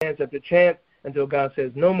chance after chance until God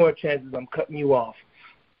says, no more chances, I'm cutting you off.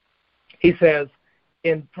 He says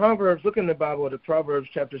in Proverbs, look in the Bible to Proverbs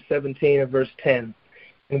chapter 17 and verse 10,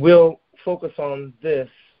 and we'll focus on this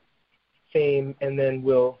theme and then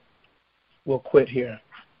we'll quit here.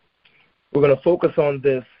 We're going to focus on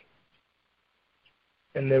this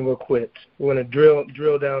and then we'll quit. We're going to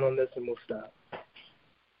drill down on this and we'll stop.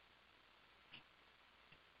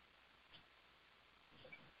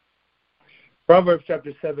 Proverbs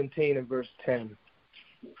chapter 17 and verse 10.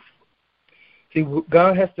 See,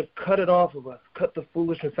 God has to cut it off of us, cut the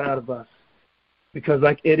foolishness out of us, because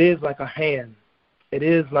it is like a hand. It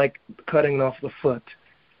is like cutting off the foot.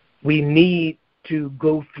 We need to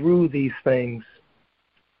go through these things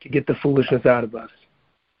to get the foolishness out of us.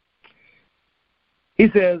 He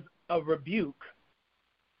says, a rebuke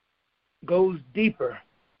goes deeper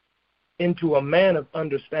into a man of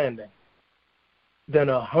understanding than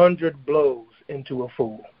 100 blows into a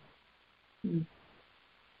fool.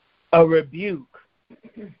 A rebuke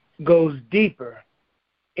goes deeper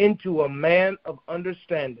into a man of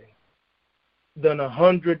understanding than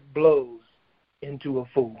 100 blows into a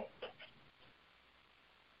fool.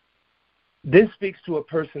 This speaks to a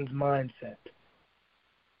person's mindset.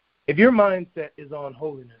 If your mindset is on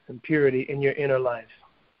holiness and purity in your inner life,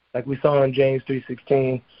 like we saw in James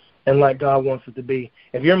 3:16, and like God wants it to be,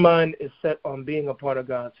 if your mind is set on being a part of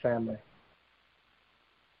God's family,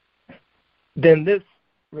 then this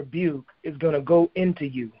rebuke is going to go into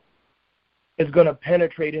you. It's going to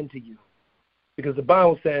penetrate into you. Because the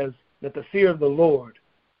Bible says that the fear of the Lord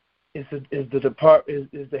is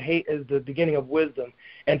the beginning of wisdom,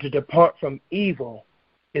 and to depart from evil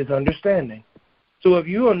is understanding. So if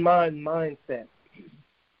your mindset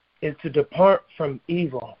is to depart from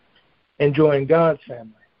evil and join God's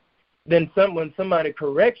family, then when somebody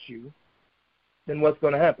corrects you, then what's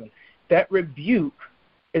going to happen? That rebuke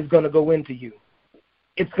is going to go into you.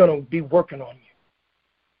 It's going to be working on you.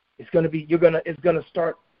 It's going to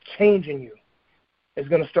start changing you. It's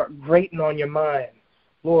going to start grating on your mind.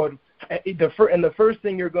 Lord, the first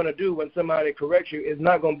thing you're going to do when somebody corrects you is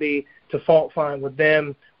not going to be to fault find with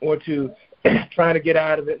them or to trying to get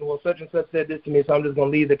out of it. And, well, such and such said this to me, so I'm just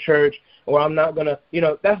going to leave the church, or I'm not going to,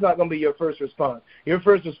 that's not going to be your first response. Your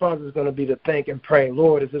first response is going to be to think and pray,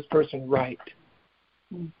 Lord, is this person right?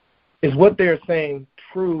 Is what they're saying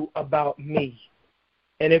true about me?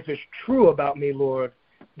 And if it's true about me, Lord,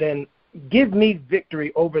 then give me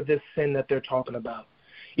victory over this sin that they're talking about.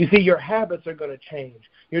 You see, your habits are going to change.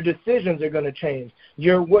 Your decisions are going to change.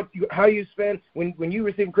 How you spend, when you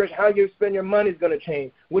receive Christ, how you spend your money is going to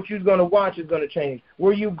change. What you're going to watch is going to change.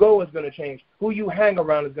 Where you go is going to change. Who you hang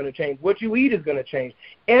around is going to change. What you eat is going to change.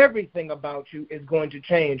 Everything about you is going to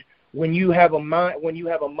change when you have a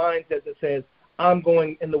mindset that says, I'm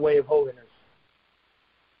going in the way of holiness.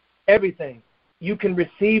 Everything. You can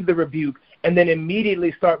receive the rebuke and then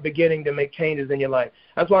immediately start beginning to make changes in your life.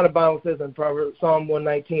 That's why the Bible says in Psalm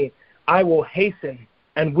 119, I will hasten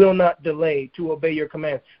and will not delay to obey your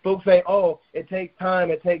commands. Folks say, oh, it takes time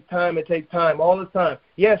all the time.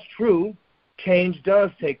 Yes, true, change does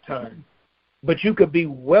take time. But you could be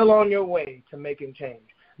well on your way to making change.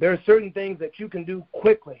 There are certain things that you can do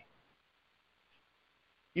quickly.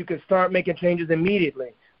 You can start making changes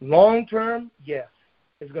immediately. Long term, yes,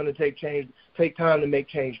 it's going to take time to make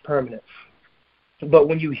change permanent. But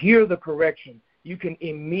when you hear the correction, you can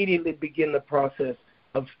immediately begin the process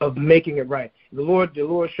of making it right. The Lord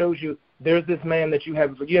shows you there's this man that you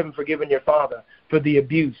haven't forgiven your father for the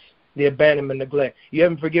abuse, the abandonment, neglect. You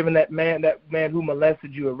haven't forgiven that man who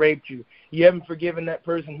molested you or raped you. You haven't forgiven that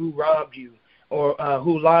person who robbed you or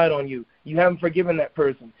who lied on you. You haven't forgiven that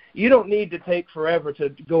person. You don't need to take forever to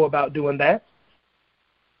go about doing that.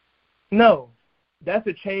 No, that's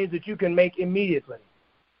a change that you can make immediately.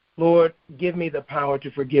 Lord, give me the power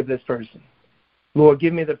to forgive this person. Lord,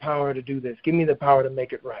 give me the power to do this. Give me the power to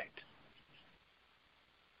make it right.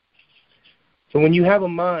 So when you have a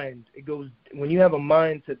mindset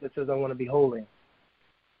that says I want to be holy,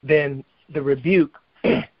 then the rebuke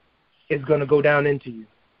is going to go down into you.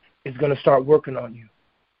 It's going to start working on you.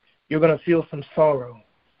 You're going to feel some sorrow.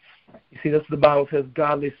 You see, that's what the Bible says,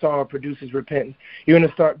 godly sorrow produces repentance. You're going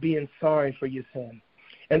to start being sorry for your sin.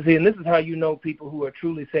 And this is how you know people who are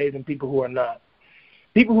truly saved and people who are not.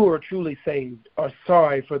 People who are truly saved are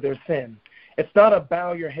sorry for their sin. It's not a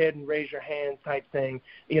bow your head and raise your hand type thing,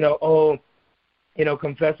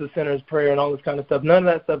 confess the sinner's prayer and all this kind of stuff. None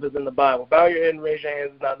of that stuff is in the Bible. Bow your head and raise your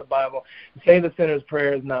hands is not in the Bible. Say the sinner's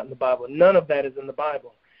prayer is not in the Bible. None of that is in the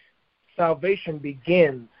Bible. Salvation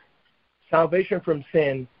from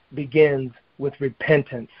sin begins with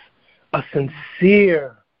repentance, a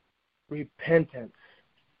sincere repentance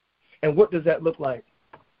And what does that look like?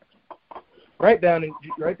 Write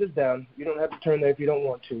this down. You don't have to turn there if you don't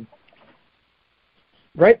want to.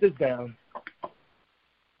 Write this down.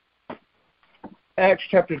 Acts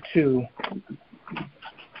chapter 2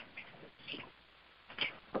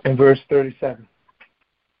 and verse 37.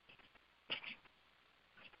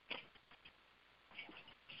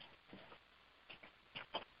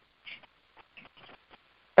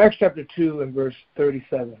 Acts chapter 2 and verse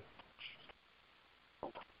 37.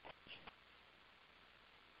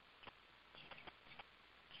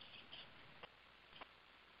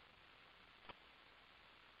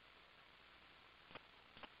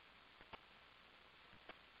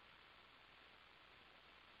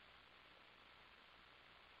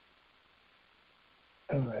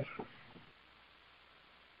 All right.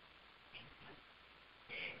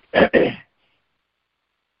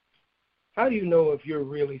 How do you know if you're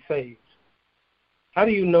really saved? How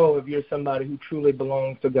do you know if you're somebody who truly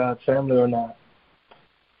belongs to God's family or not?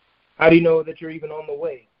 How do you know that you're even on the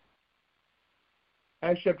way?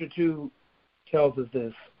 Acts chapter 2 tells us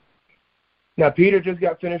this. Now, Peter just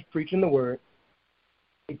got finished preaching the word.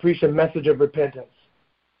 He preached a message of repentance.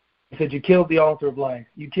 He said, you killed the author of life.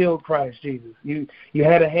 You killed Christ Jesus. You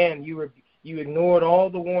had a hand. You ignored all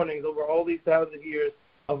the warnings over all these thousands of years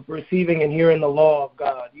of receiving and hearing the law of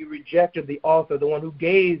God. You rejected the author, the one who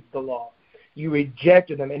gave the law. You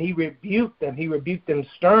rejected them, and he rebuked them. He rebuked them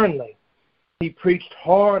sternly. He preached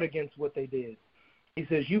hard against what they did. He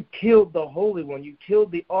says, you killed the Holy One. You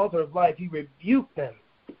killed the author of life. He rebuked them.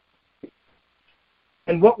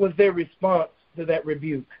 And what was their response to that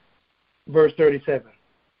rebuke? Verse 37.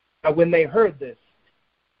 Now, when they heard this,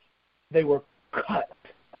 they were cut.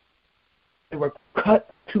 They were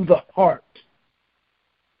cut to the heart.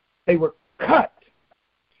 They were cut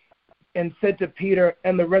and said to Peter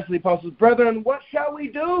and the rest of the apostles, brethren, what shall we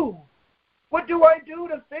do? What do I do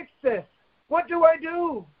to fix this? What do I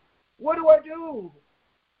do? What do I do?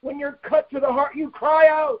 When you're cut to the heart, you cry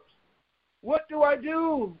out. What do I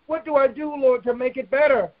do? What do I do, Lord, to make it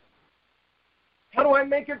better? How do I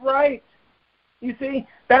make it right? You see,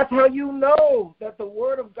 that's how you know that the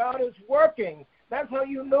Word of God is working. That's how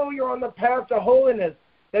you know you're on the path to holiness,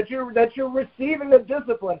 that you're receiving the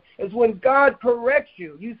discipline, is when God corrects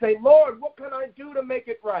you. You say, Lord, what can I do to make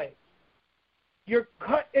it right? You're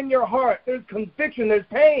cut in your heart. There's conviction. There's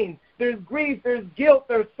pain. There's grief. There's guilt.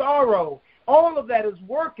 There's sorrow. All of that is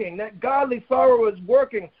working. That godly sorrow is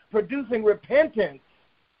working, producing repentance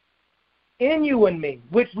in you and me,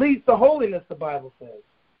 which leads to holiness, the Bible says.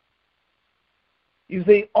 You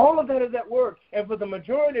see, all of that is at work. And for the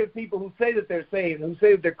majority of people who say that they're saved, who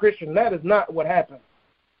say that they're Christian, that is not what happens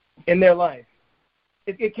in their life.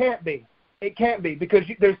 It can't be. It can't be, because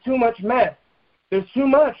there's too much mess. There's too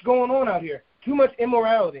much going on out here. Too much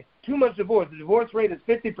immorality. Too much divorce. The divorce rate is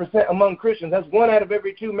 50% among Christians. That's 1 out of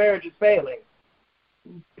every 2 marriages failing.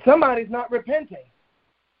 Somebody's not repenting.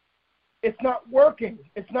 It's not working.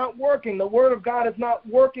 It's not working. The Word of God is not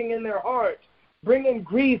working in their heart, bringing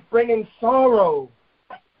grief, bringing sorrow.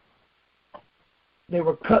 They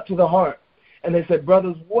were cut to the heart. And they said,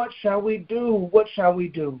 brothers, what shall we do? What shall we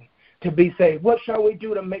do to be saved? What shall we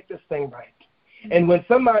do to make this thing right? And when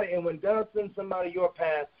God sends somebody your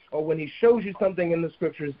path, or when he shows you something in the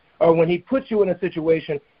scriptures, or when he puts you in a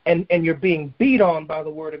situation and you're being beat on by the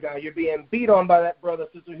Word of God, you're being beat on by that brother,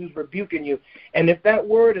 sister who's rebuking you, and if that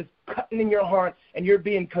word is cutting in your heart and you're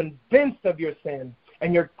being convinced of your sin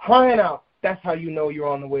and you're crying out, that's how you know you're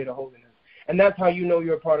on the way to holiness. And that's how you know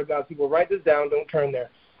you're a part of God's people. Write this down. Don't turn there.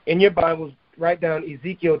 In your Bibles, write down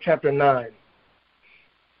Ezekiel chapter 9.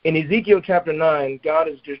 In Ezekiel chapter 9, God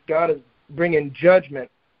is bringing judgment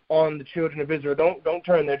on the children of Israel. Don't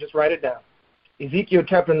turn there. Just write it down. Ezekiel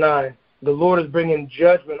chapter 9, the Lord is bringing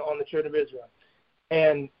judgment on the children of Israel.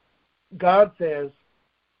 And God says,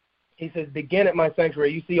 he says, begin at my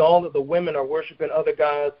sanctuary. You see all of the women are worshiping other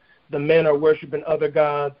gods. The men are worshiping other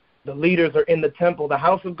gods. The leaders are in the temple, the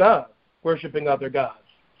house of God, worshiping other gods,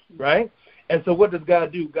 right? And so what does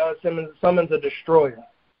God do? God summons a destroyer,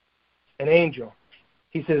 an angel.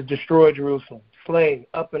 He says, destroy Jerusalem, slay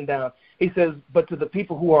up and down. He says, but to the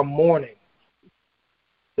people who are mourning,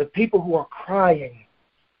 the people who are crying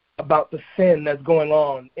about the sin that's going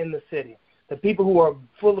on in the city, the people who are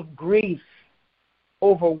full of grief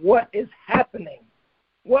over what is happening,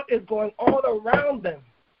 what is going on around them,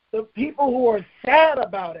 the people who are sad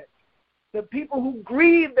about it, the people who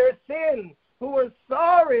grieve their sin, who are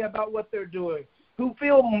sorry about what they're doing, who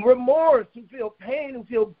feel remorse, who feel pain, who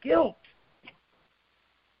feel guilt.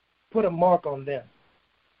 Put a mark on them.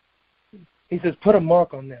 He says, put a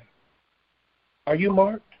mark on them. Are you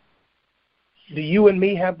marked? Do you and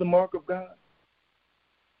me have the mark of God?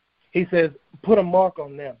 He says, put a mark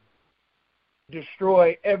on them.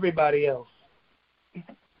 Destroy everybody else.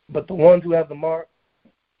 But the ones who have the mark,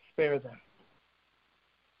 spare them.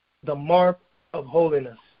 The mark of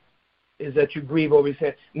holiness is that you grieve over your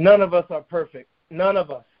sin. None of us are perfect. None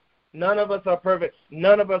of us. None of us are perfect.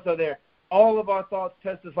 None of us are there. All of our thoughts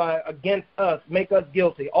testify against us, make us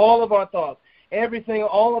guilty. All of our thoughts. Everything,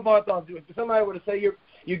 all of our thoughts. If somebody were to say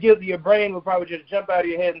you're guilty, your brain would probably just jump out of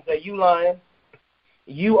your head and say, you lying.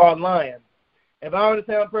 You are lying. If I were to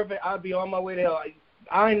say I'm perfect, I'd be on my way to hell.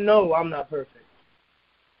 I know I'm not perfect.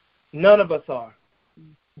 None of us are.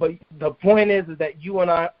 But the point is that you and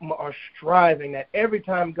I are striving that every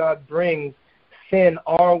time God brings sin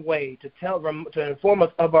our way to inform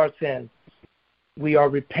us of our sin, we are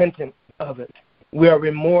repentant of it. We are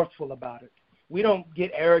remorseful about it. We don't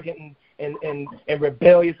get arrogant and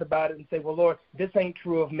rebellious about it and say, well, Lord, this ain't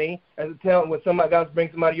true of me. As I tell when somebody God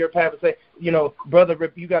brings somebody to your path and say, you know, brother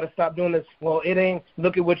Rip, you got to stop doing this. Well, it ain't.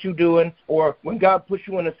 Look at what you're doing. Or when God puts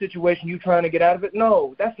you in a situation, you trying to get out of it.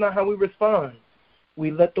 No, that's not how we respond.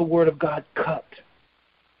 We let the word of God cut.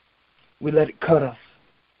 We let it cut us.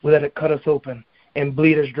 We let it cut us open and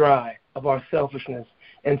bleed us dry of our selfishness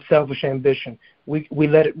and selfish ambition. We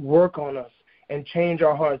let it work on us and change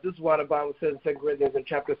our hearts. This is why the Bible says in 2 Corinthians in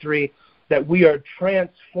chapter 3 that we are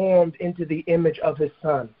transformed into the image of his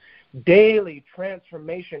Son. Daily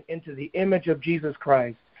transformation into the image of Jesus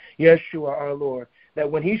Christ, Yeshua our Lord. That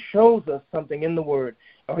when he shows us something in the word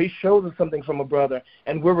or he shows us something from a brother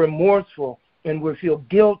and we're remorseful and we feel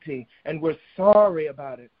guilty and we're sorry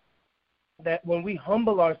about it, that when we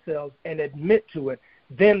humble ourselves and admit to it,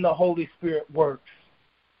 then the Holy Spirit works.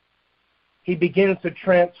 He begins to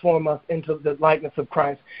transform us into the likeness of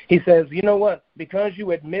Christ. He says, you know what? Because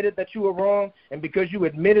you admitted that you were wrong and because you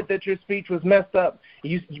admitted that your speech was messed up,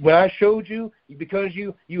 when I showed you, because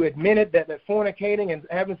you admitted that fornicating and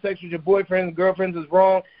having sex with your boyfriends and girlfriends is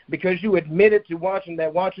wrong, because you admitted to watching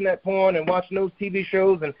that porn and watching those TV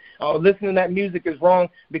shows and listening to that music is wrong,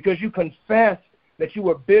 because you confessed that you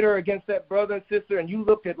were bitter against that brother and sister and you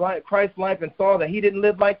looked at Christ's life and saw that he didn't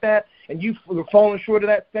live like that and you were falling short of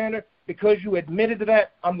that standard, because you admitted to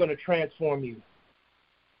that, I'm going to transform you.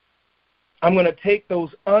 I'm going to take those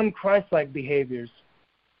un-Christ-like behaviors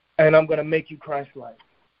and I'm going to make you Christ-like.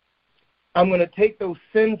 I'm going to take those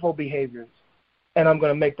sinful behaviors and I'm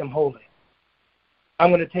going to make them holy. I'm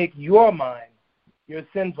going to take your mind, your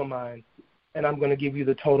sinful mind, and I'm going to give you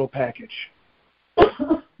the total package.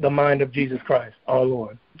 The mind of Jesus Christ, our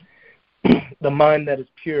Lord. The mind that is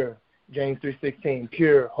pure, James 3:16,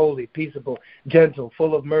 pure, holy, peaceable, gentle,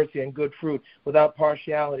 full of mercy and good fruit, without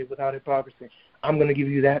partiality, without hypocrisy. I'm going to give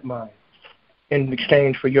you that mind in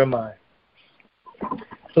exchange for your mind.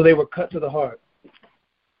 So they were cut to the heart.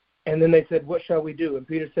 And then they said, what shall we do? And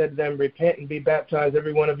Peter said to them, repent and be baptized,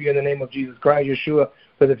 every one of you, in the name of Jesus Christ, Yeshua,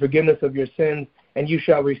 for the forgiveness of your sins, and you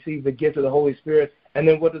shall receive the gift of the Holy Spirit. And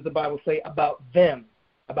then what does the Bible say about them,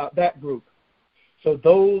 about that group? So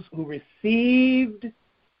those who received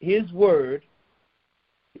his word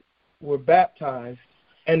were baptized,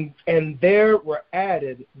 and there were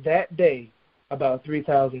added that day about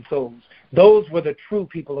 3,000 souls. Those were the true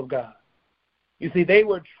people of God. You see, they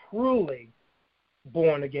were truly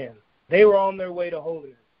born again. They were on their way to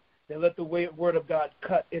holiness. They let the word of God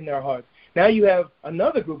cut in their hearts. Now you have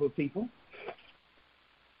another group of people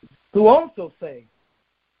who also say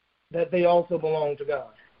that they also belong to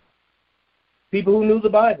God. People who knew the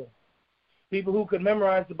Bible. People who could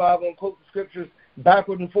memorize the Bible and quote the scriptures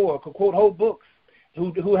backward and forward, could quote whole books,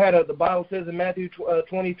 who had the Bible says in Matthew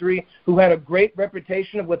 23, who had a great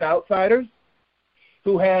reputation with outsiders,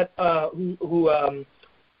 who had whose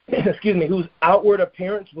outward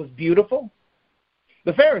appearance was beautiful.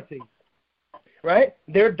 The Pharisees, right?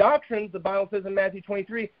 Their doctrines, the Bible says in Matthew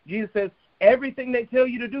 23, Jesus says, everything they tell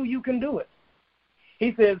you to do, you can do it.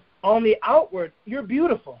 He says, on the outward, you're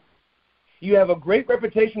beautiful. You have a great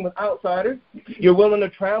reputation with outsiders. You're willing to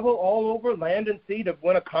travel all over land and sea to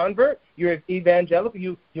win a convert. You're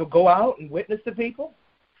evangelical. You'll go out and witness to people.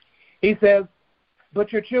 He says,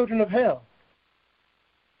 but you're children of hell.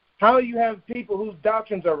 How you have people whose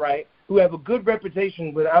doctrines are right, who have a good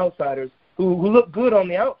reputation with outsiders, who look good on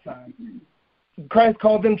the outside? Christ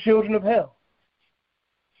called them children of hell.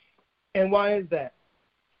 And why is that?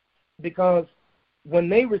 Because when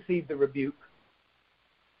they received the rebuke,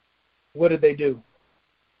 what did they do?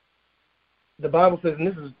 The Bible says, and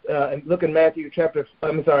this is look in Acts chapter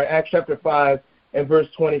 5 and verse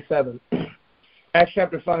 27. Acts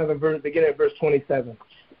chapter 5 and beginning at verse 27.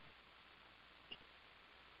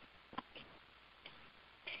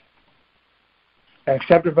 Acts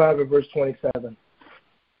chapter 5 and verse 27.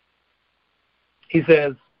 He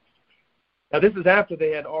says, Now, this is after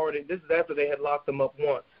they had locked them up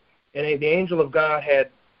once. And the angel of God had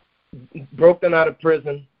broke them out of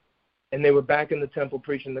prison, and they were back in the temple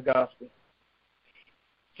preaching the gospel.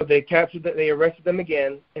 So they arrested them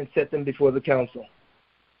again and set them before the council.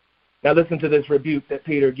 Now listen to this rebuke that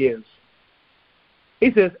Peter gives.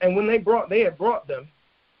 He says, and when they had brought them,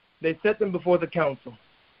 they set them before the council.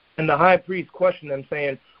 And the high priest questioned them,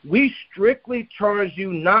 saying, we strictly charge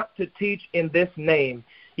you not to teach in this name.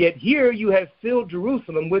 Yet here you have filled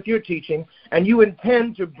Jerusalem with your teaching, and you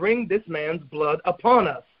intend to bring this man's blood upon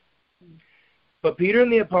us. But Peter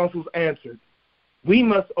and the apostles answered, we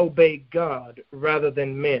must obey God rather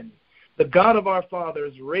than men. The God of our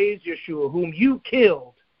fathers raised Yeshua, whom you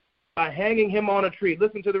killed by hanging him on a tree.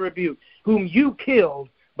 Listen to the rebuke. Whom you killed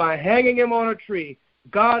by hanging him on a tree.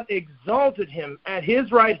 God exalted him at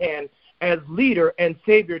his right hand as leader and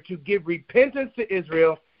Savior to give repentance to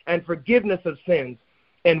Israel and forgiveness of sins.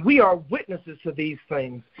 And we are witnesses to these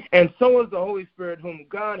things. And so is the Holy Spirit, whom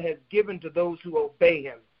God has given to those who obey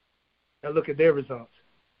him. Now look at their results.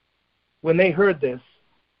 When they heard this,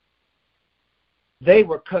 they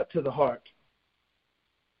were cut to the heart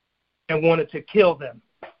and wanted to kill them.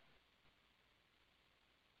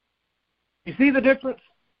 You see the difference?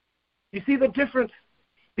 You see the difference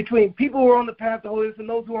between people who are on the path to holiness and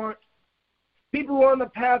those who aren't? People who are on the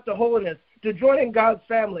path to holiness, to joining God's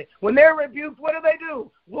family, when they're rebuked, what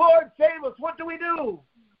do? Lord, save us. What do we do?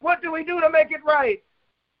 What do we do to make it right?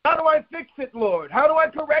 How do I fix it, Lord? How do I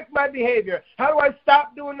correct my behavior? How do I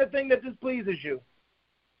stop doing the thing that displeases you?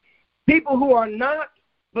 People who are not,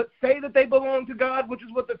 but say that they belong to God, which is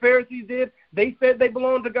what the Pharisees did. They said they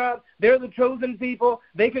belong to God. They're the chosen people.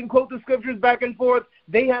 They can quote the scriptures back and forth.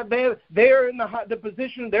 They're in the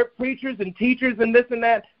position. They're preachers and teachers and this and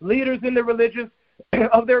that, leaders in the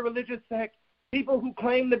of their religious sect, people who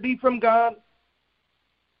claim to be from God.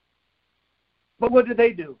 But what did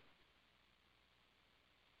they do?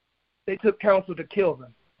 They took counsel to kill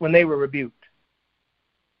them when they were rebuked.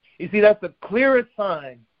 You see, that's the clearest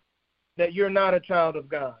sign that you're not a child of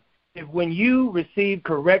God. If when you receive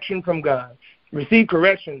correction from God, receive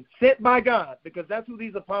correction sent by God, because that's who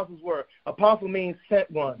these apostles were. Apostle means sent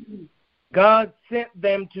one. God sent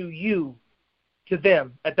them to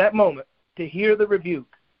them at that moment to hear the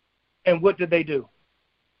rebuke. And what did they do?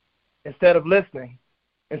 Instead of listening,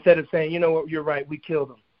 instead of saying, you know what, you're right, we killed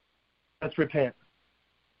them. Let's repent.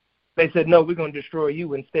 They said, no, we're going to destroy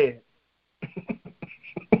you instead.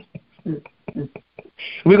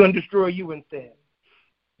 We're going to destroy you instead.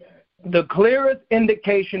 The clearest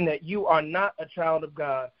indication that you are not a child of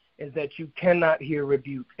God is that you cannot hear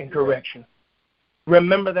rebuke and correction.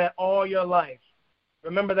 Remember that all your life.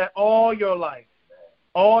 Remember that all your life.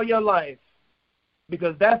 All your life.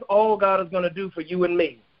 Because that's all God is going to do for you and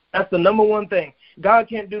me. That's the number one thing. God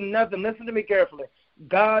can't do nothing. Listen to me carefully.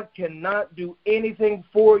 God cannot do anything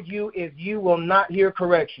for you if you will not hear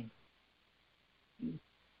correction.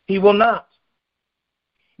 He will not.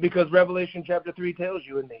 Because Revelation chapter 3 tells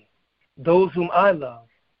you and me, those whom I love,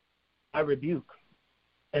 I rebuke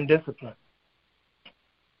and discipline.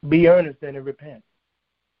 Be earnest then and repent.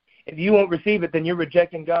 If you won't receive it, then you're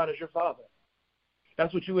rejecting God as your Father.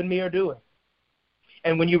 That's what you and me are doing.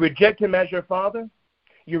 And when you reject him as your Father,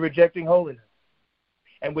 you're rejecting holiness.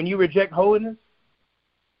 And when you reject holiness,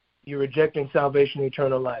 you're rejecting salvation,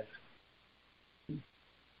 eternal life.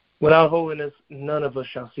 Without holiness, none of us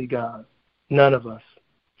shall see God. None of us.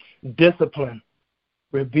 Discipline,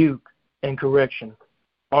 rebuke, and correction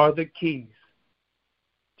are the keys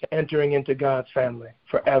to entering into God's family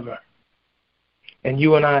forever. And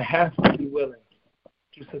you and I have to be willing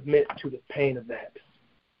to submit to the pain of that.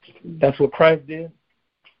 That's what Christ did,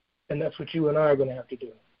 and that's what you and I are going to have to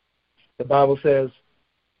do. The Bible says,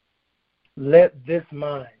 let this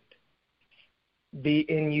mind be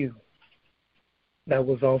in you that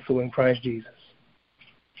was also in Christ Jesus.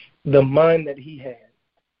 The mind that he had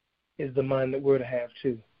is the mind that we're to have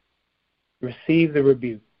too. Receive the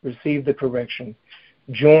rebuke, receive the correction,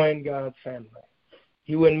 join God's family.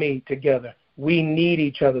 You and me together. We need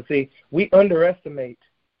each other. See, we underestimate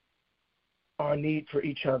our need for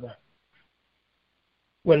each other.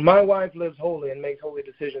 When my wife lives holy and makes holy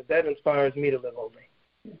decisions, that inspires me to live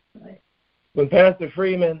holy. When Pastor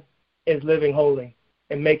Freeman is living holy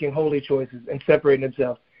and making holy choices and separating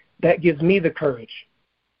himself, that gives me the courage,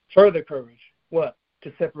 further courage, what?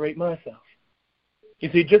 To separate myself. You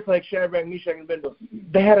see, just like Shadrach, Meshach, and Abednego,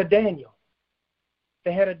 they had a Daniel.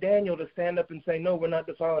 They had a Daniel to stand up and say, no, we're not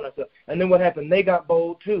defiling ourselves. And then what happened? They got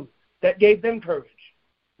bold too. That gave them courage.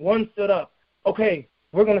 One stood up. Okay,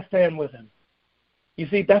 we're going to stand with him. You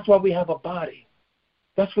see, that's why we have a body.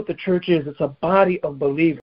 That's what the church is. It's a body of believers.